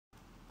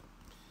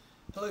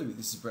Hello,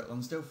 this is Brett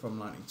Lonsdale from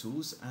Lightning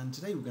Tools, and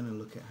today we're going to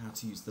look at how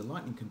to use the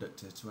Lightning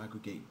Conductor to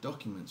aggregate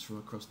documents from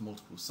across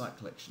multiple site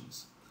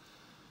collections.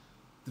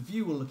 The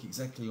view will look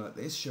exactly like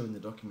this, showing the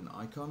document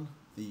icon,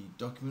 the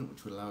document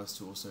which will allow us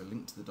to also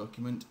link to the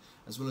document,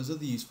 as well as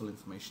other useful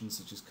information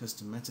such as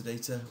custom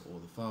metadata or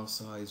the file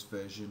size,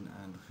 version,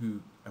 and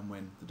who and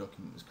when the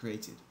document was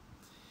created.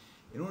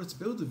 In order to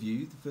build the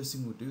view, the first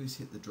thing we'll do is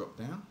hit the drop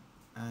down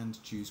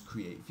and choose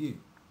Create View.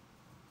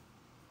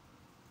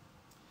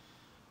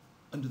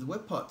 Under the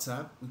Web Part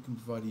tab, we can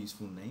provide a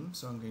useful name,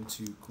 so I'm going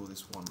to call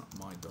this one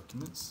My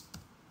Documents.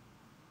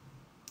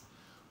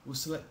 We'll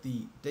select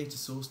the Data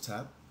Source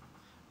tab,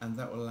 and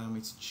that will allow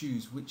me to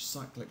choose which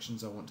site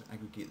collections I want to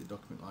aggregate the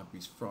document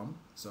libraries from.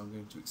 So I'm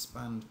going to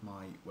expand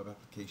my web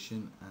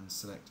application and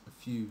select a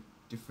few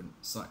different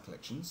site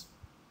collections.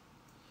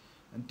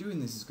 And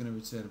doing this is going to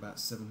return about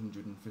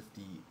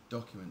 750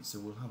 documents, so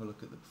we'll have a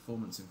look at the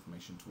performance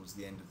information towards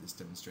the end of this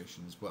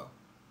demonstration as well.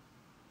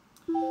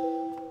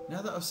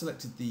 Now that I've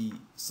selected the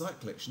site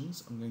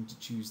collections, I'm going to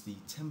choose the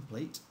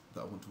template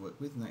that I want to work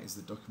with, and that is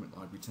the document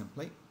library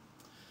template.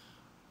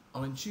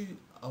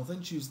 I'll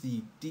then choose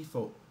the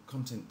default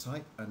content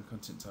type and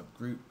content type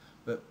group,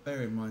 but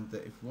bear in mind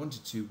that if we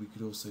wanted to, we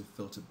could also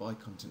filter by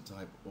content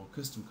type or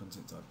custom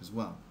content type as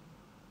well.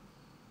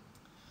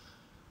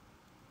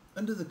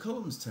 Under the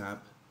columns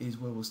tab is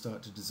where we'll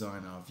start to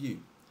design our view.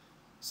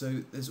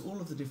 So there's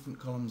all of the different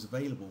columns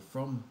available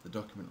from the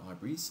document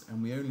libraries,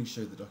 and we only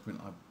show the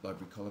document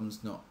library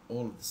columns, not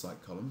all of the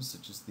site columns,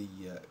 such as the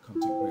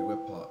content query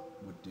web part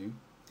would do.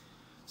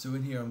 So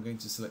in here I'm going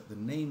to select the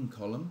name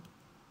column.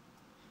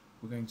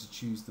 We're going to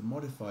choose the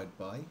modified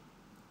by.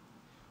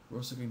 We're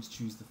also going to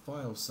choose the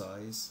file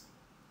size,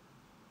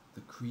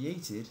 the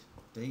created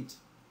date,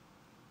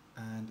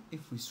 and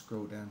if we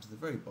scroll down to the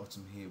very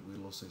bottom here,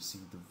 we'll also see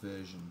the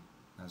version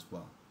as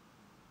well.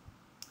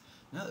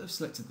 Now that we've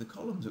selected the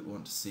columns that we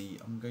want to see,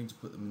 I'm going to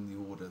put them in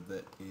the order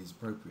that is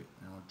appropriate,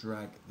 and I'll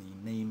drag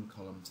the name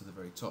column to the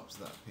very top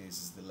so that appears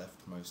as the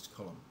leftmost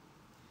column.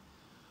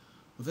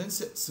 We'll then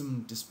set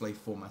some display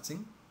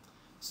formatting.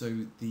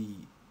 So the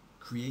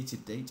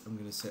created date I'm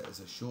going to set as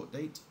a short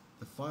date,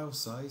 the file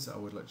size I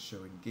would like to show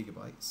in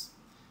gigabytes,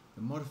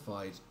 the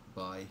modified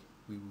by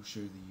we will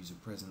show the user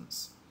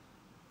presence,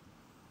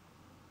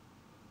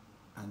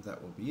 and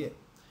that will be it.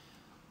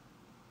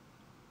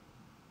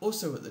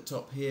 Also at the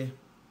top here,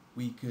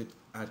 we could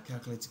add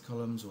calculated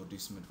columns or do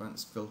some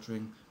advanced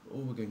filtering, but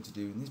all we're going to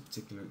do in this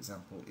particular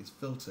example is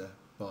filter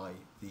by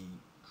the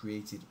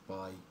created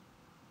by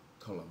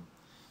column.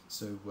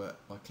 So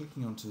by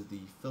clicking onto the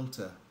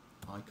filter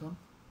icon,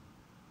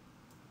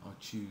 I'll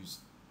choose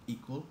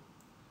equal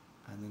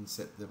and then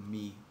set the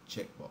me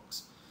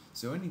checkbox.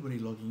 So anybody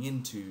logging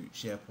into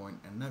SharePoint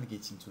and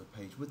navigating to a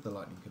page with the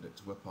Lightning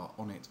Conductor web part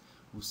on it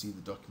will see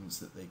the documents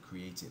that they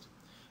created.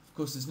 Of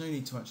course, there's no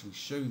need to actually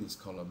show this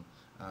column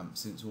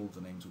since all of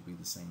the names will be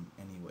the same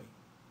anyway.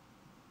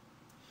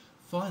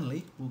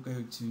 Finally, we'll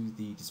go to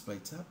the Display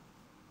tab,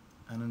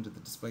 and under the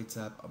Display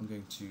tab I'm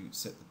going to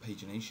set the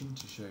pagination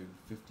to show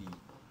 50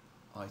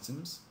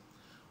 items.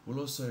 We'll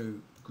also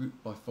group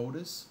by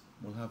folders.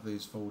 We'll have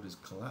those folders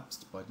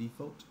collapsed by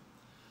default.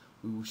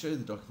 We will show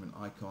the document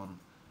icon,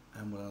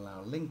 and we'll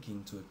allow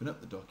linking to open up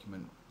the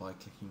document by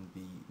clicking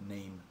the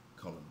name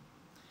column.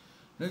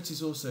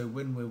 Notice also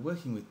when we're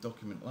working with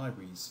document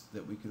libraries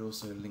that we could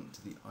also link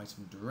to the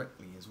item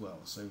directly as well.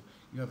 So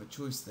you have a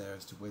choice there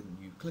as to when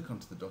you click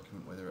onto the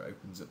document whether it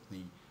opens up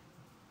the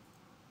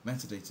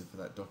metadata for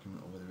that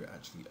document or whether it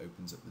actually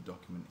opens up the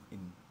document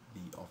in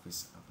the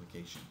Office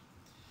application.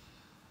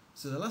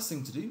 So the last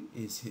thing to do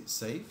is hit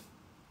save.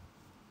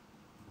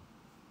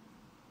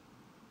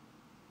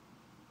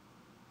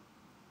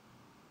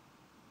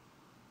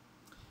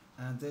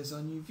 And there's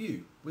our new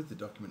view with the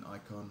document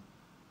icon,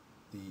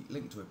 the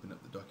link to open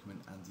up the document,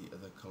 and the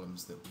other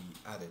columns that we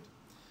added.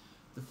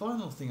 The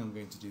final thing I'm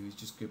going to do is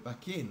just go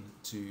back in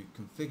to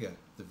configure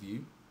the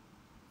view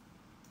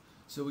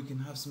so we can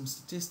have some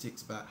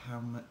statistics about how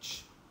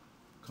much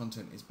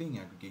content is being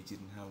aggregated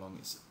and how long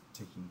it's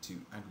taking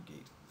to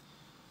aggregate.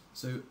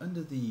 So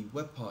under the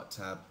Web Part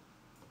tab,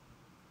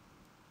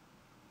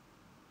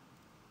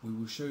 we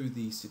will show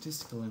the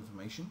statistical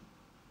information.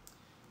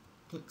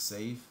 Click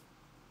Save.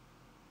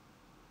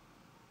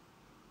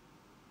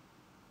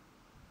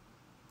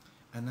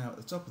 And now at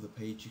the top of the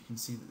page you can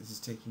see that this is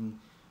taking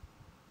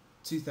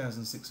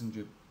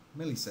 2,600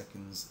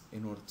 milliseconds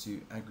in order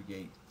to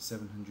aggregate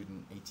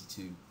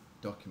 782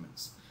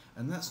 documents.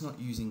 And that's not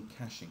using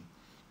caching.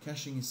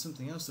 Caching is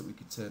something else that we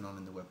could turn on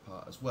in the web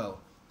part as well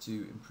to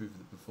improve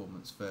the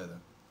performance further.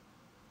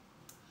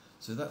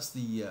 So that's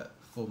the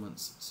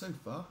performance so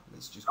far.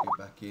 Let's just go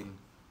back in,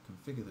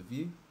 configure the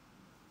view.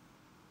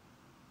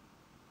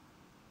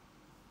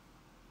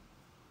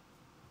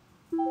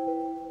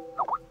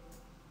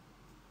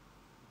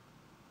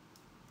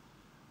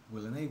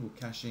 We'll enable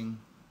caching,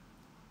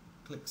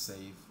 click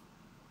Save,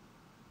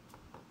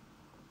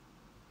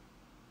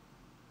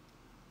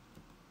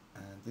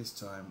 and this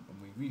time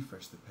when we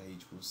refresh the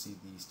page we'll see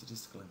the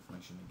statistical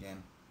information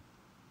again.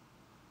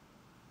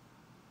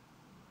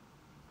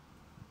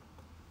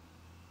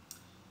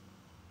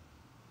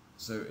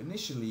 So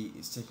initially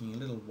it's taking a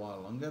little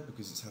while longer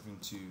because it's having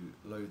to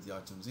load the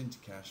items into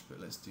cache, but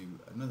let's do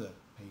another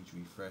page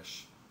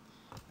refresh,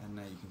 and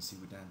now you can see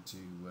we're down to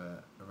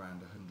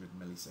around 100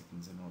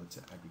 milliseconds in order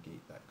to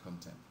aggregate that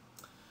content.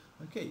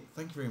 Okay,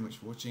 thank you very much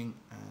for watching,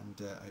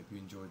 and I hope you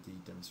enjoyed the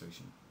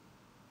demonstration.